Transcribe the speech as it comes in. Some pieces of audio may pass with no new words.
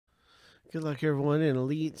Good luck, everyone, in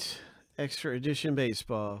Elite Extra Edition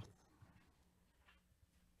Baseball.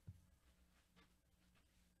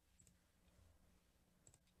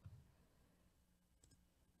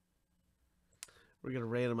 We're going to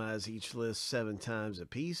randomize each list 7 times a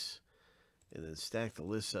piece and then stack the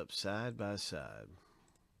lists up side by side.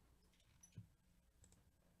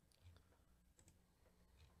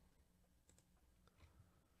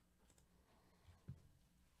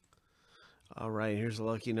 All right, here's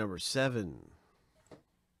lucky number 7.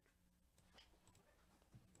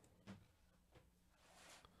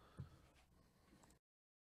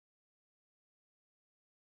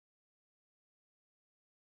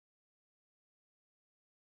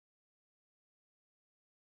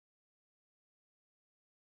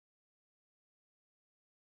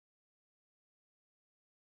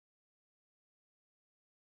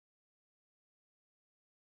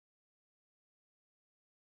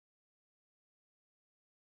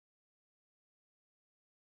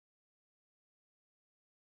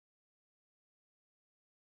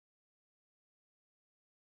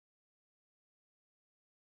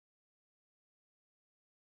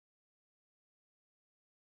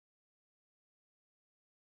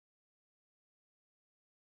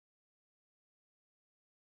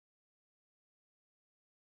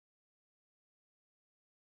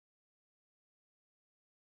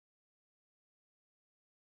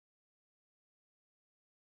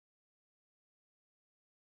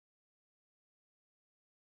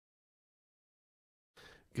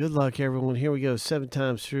 Good luck, everyone. Here we go, 7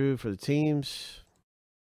 times through for the teams.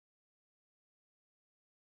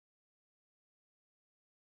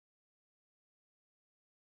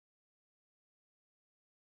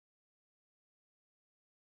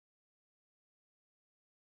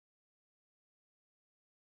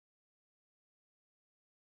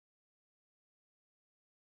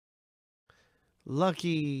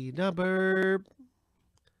 Lucky number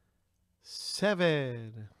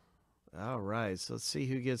 7. All right, so let's see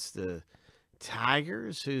who gets the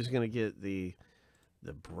Tigers, who's going to get the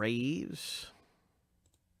Braves,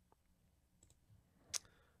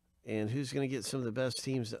 and who's going to get some of the best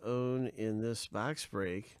teams to own in this box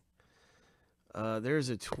break. There's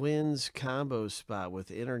a Twins combo spot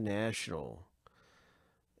with International.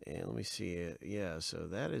 And let me see it. Yeah, so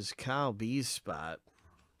that is Kyle B's spot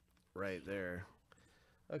right there.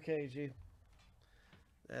 Okay, G.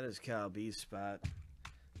 That is Kyle B's spot.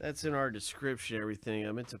 That's in our description, everything.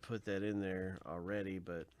 I meant to put that in there already,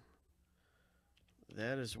 but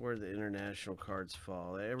that is where the international cards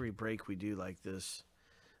fall. Every break we do like this,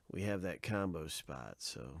 we have that combo spot.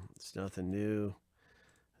 So it's nothing new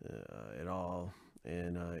at all.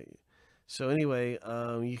 And so anyway,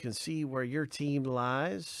 you can see where your team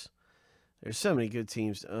lies. There's so many good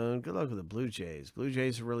teams to own. Good luck with the Blue Jays. Blue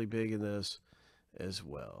Jays are really big in this as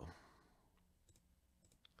well.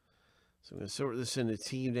 So I'm going to sort this into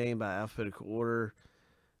team name by alphabetical order.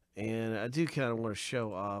 And I do kind of want to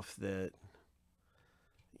show off that,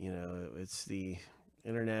 you know, it's the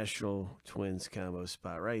International Twins combo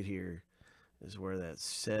spot right here is where that's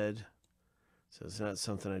said. So it's not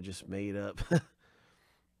something I just made up.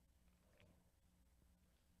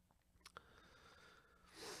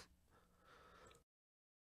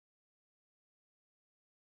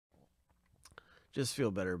 Just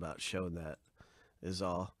feel better about showing that is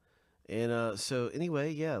all. And so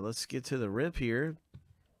anyway, yeah, let's get to the rip here.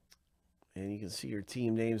 And you can see your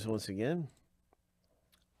team names once again.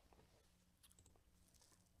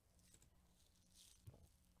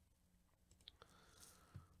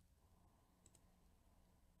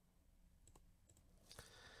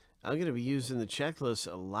 I'm going to be using the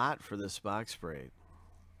checklist a lot for this box break.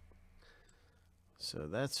 So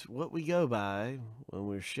that's what we go by when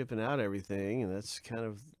we're shipping out everything, and that's kind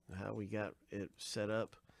of how we got it set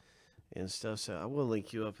up and stuff. So I will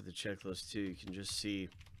link you up with the checklist too. You can just see,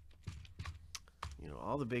 you know,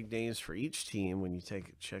 all the big names for each team when you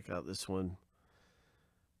check out this one.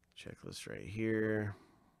 Checklist right here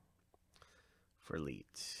for Elite.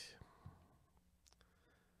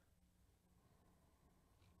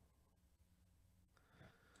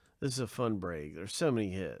 This is a fun break. There's so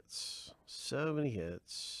many hits. So many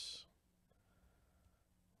hits.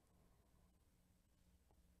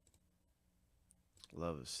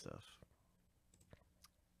 Love this stuff.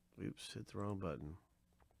 Oops, hit the wrong button.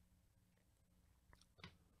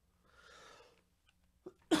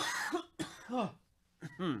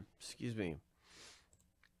 Excuse me.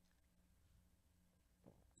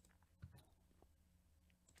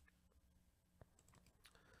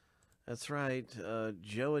 That's right.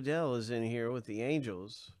 Joe Adele is in here with the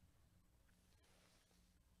Angels.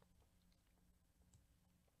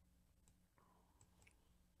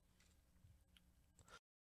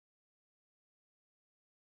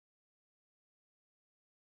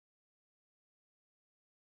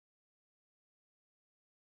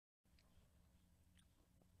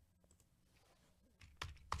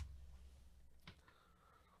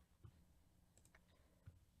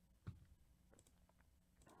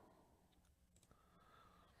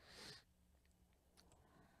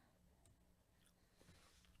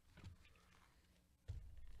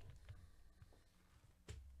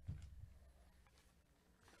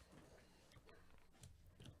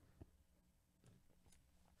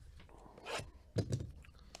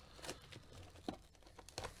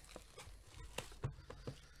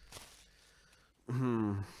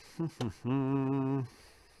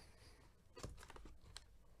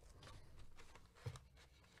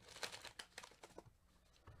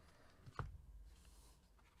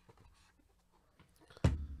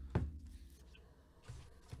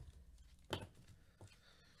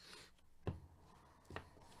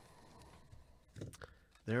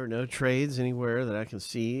 There are no trades anywhere that I can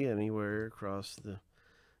see anywhere across the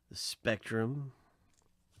spectrum.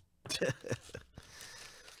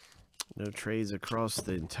 No trades across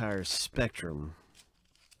the entire spectrum.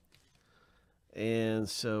 And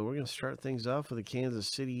so we're going to start things off with the Kansas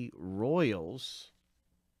City Royals.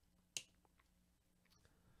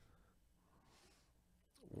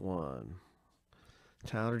 1.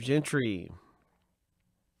 Tyler Gentry.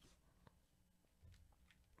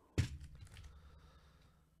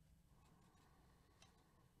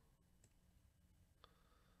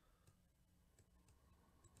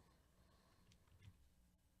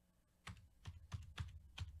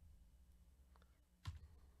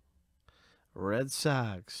 Red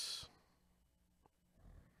Sox.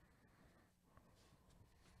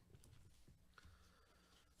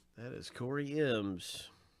 That is Corey M's.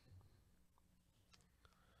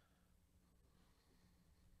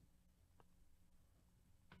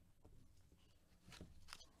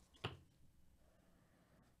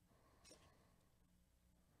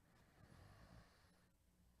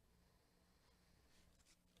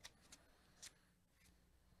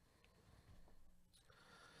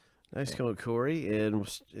 Nice going, Corey. And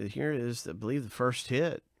here is, I believe, the first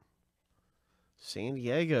hit. San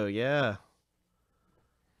Diego, yeah.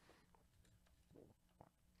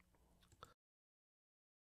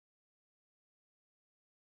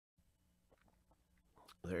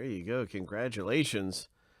 There you go. Congratulations,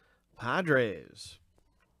 Padres.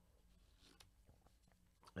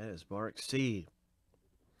 That is Mark C.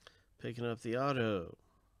 Picking up the auto.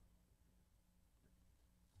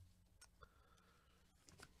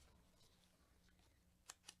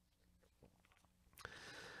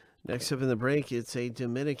 Next up in the break, it's a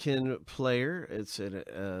Dominican player. It's an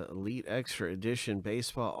Elite Extra Edition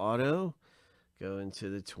baseball auto. Going to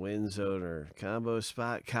the Twins owner. Combo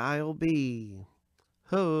spot, Kyle B.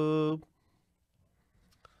 Hope.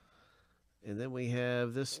 And then we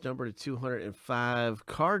have this number to 205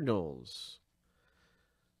 Cardinals.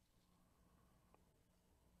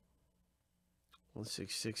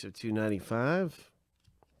 166 of 295.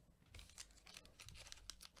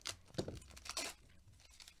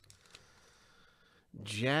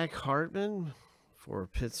 Jack Hartman for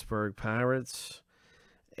Pittsburgh Pirates.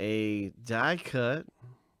 A die cut.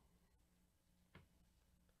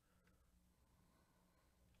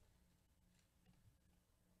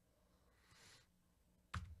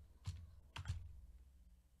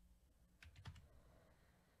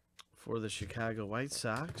 For the Chicago White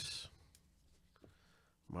Sox,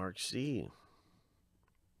 Mark C.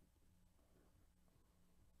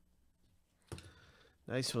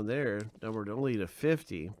 Nice one there. Numbered only to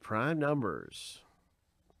 50. Prime numbers.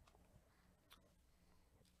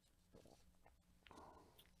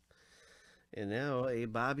 And now a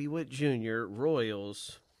Bobby Witt Jr.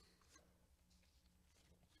 Royals.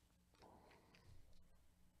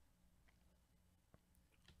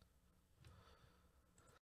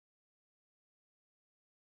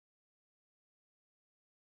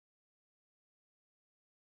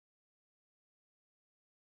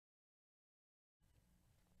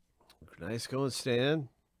 Nice going, Stan.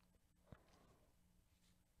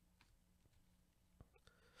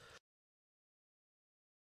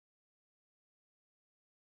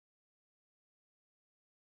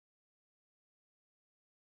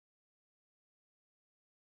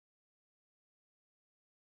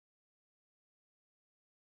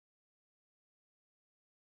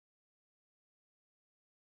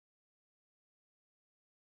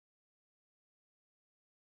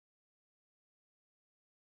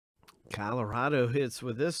 Colorado hits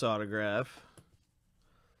with this autograph.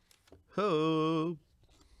 Ho!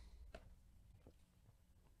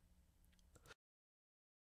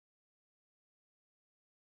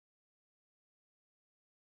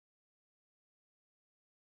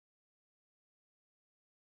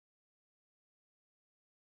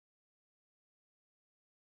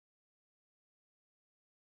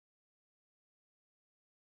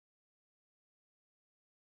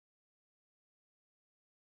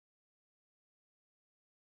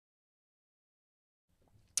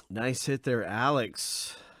 Nice hit there,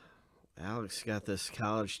 Alex. Alex got this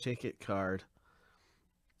college ticket card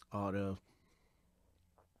auto.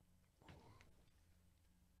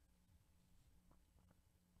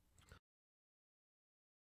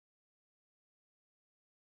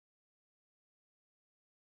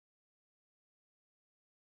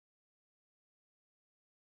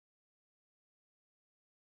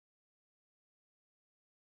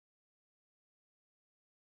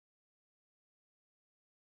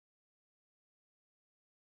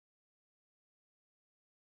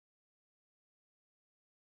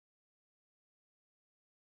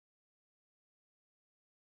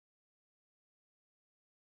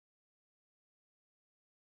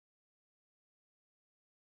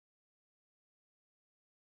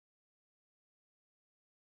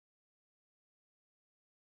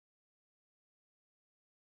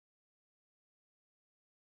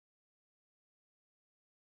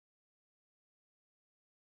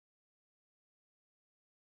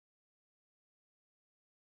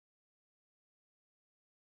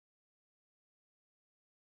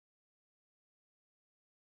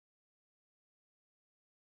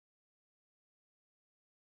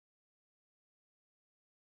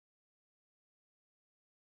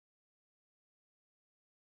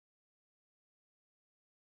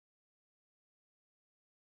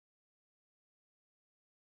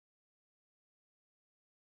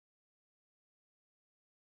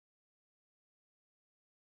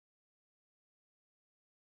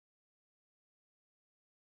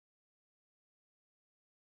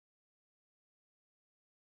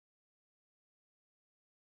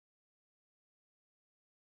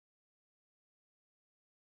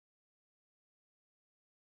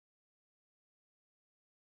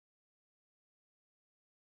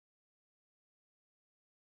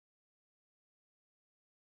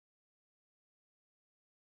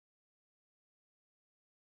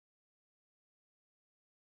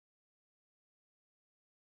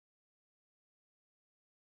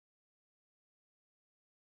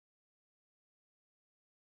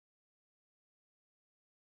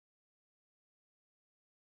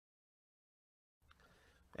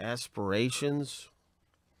 Aspirations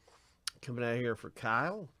coming out here for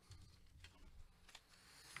Kyle.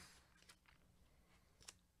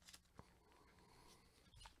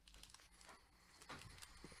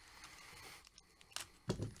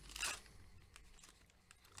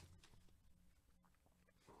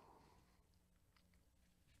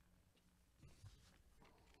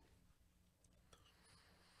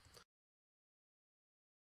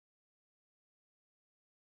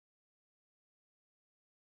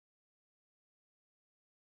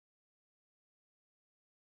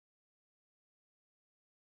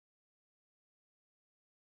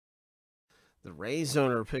 The Rays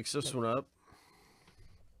owner picks this one up.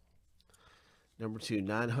 Number 2,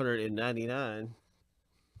 999.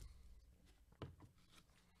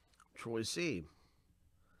 Troy C.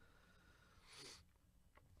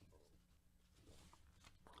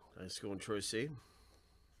 Nice going, Troy C.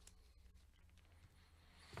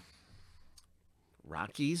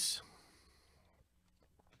 Rockies.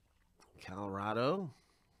 Colorado.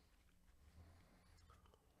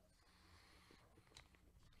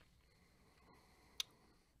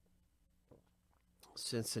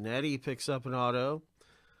 Cincinnati picks up an auto.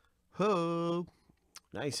 Ho!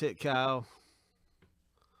 Nice hit, Kyle.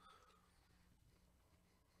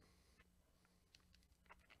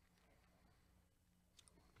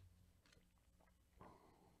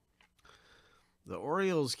 The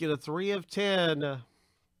Orioles get a 3 of 10.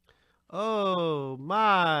 Oh,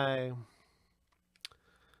 my.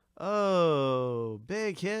 Oh,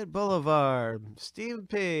 big hit, Boulevard. Stephen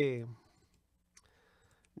P.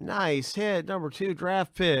 Nice hit, number 2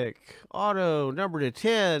 draft pick. Auto, number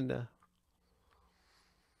 10.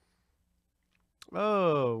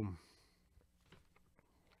 Oh,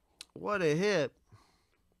 what a hit.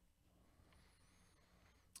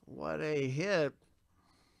 What a hit.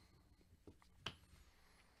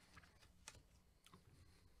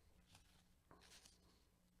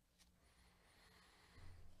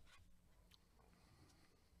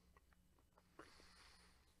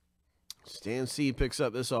 Stan C picks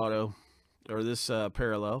up this auto, or this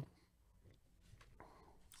parallel.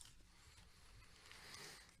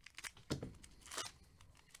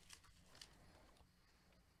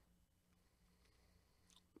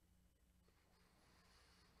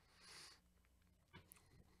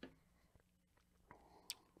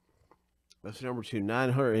 That's number 2,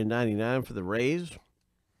 999 for the Rays.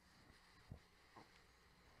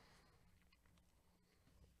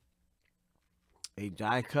 A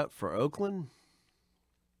die cut for Oakland.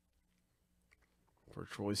 For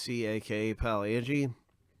Troy C, a.k.a. Pal Angie.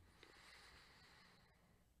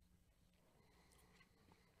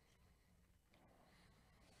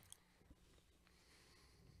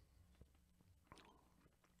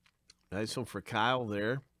 Nice one for Kyle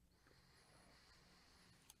there.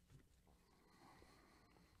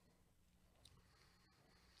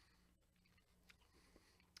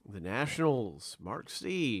 The Nationals, Mark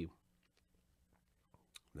C.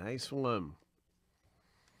 Nice one.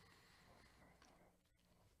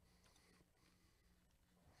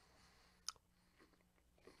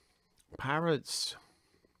 Pirates,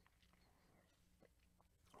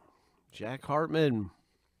 Jack Hartman.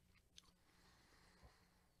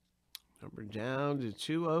 Number down to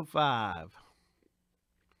 205.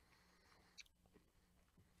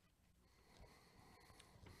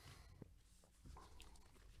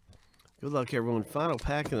 Good luck, everyone. Final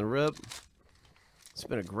pack in the rip. It's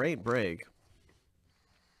been a great break.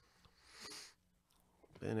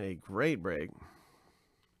 Been a great break.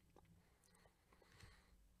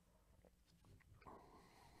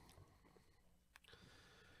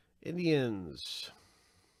 Indians.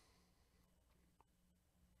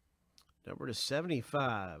 Number to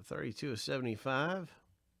 75. 32 of 75.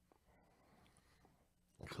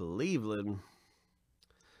 Cleveland.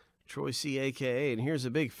 Troy C, a.k.a. And here's a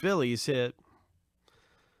big Phillies hit.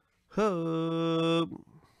 Ho!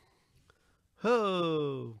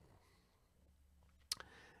 Ho!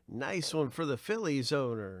 Nice one for the Phillies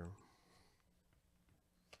owner.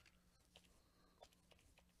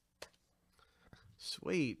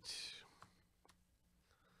 Sweet.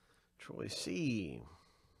 Troy C.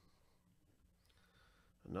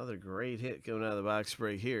 Another great hit coming out of the box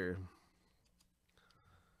break here.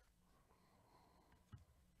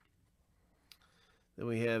 Then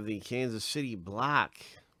we have the Kansas City block.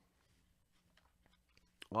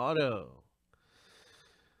 Auto.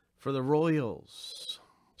 For the Royals.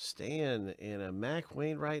 Stan and a Mac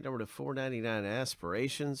Wainwright, number to 499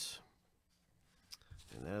 Aspirations.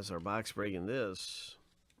 And that's our box break in this.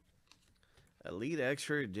 Elite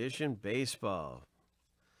Extra Edition Baseball.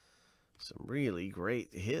 Some really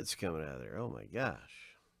great hits coming out of there. Oh my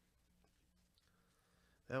gosh.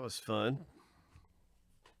 That was fun.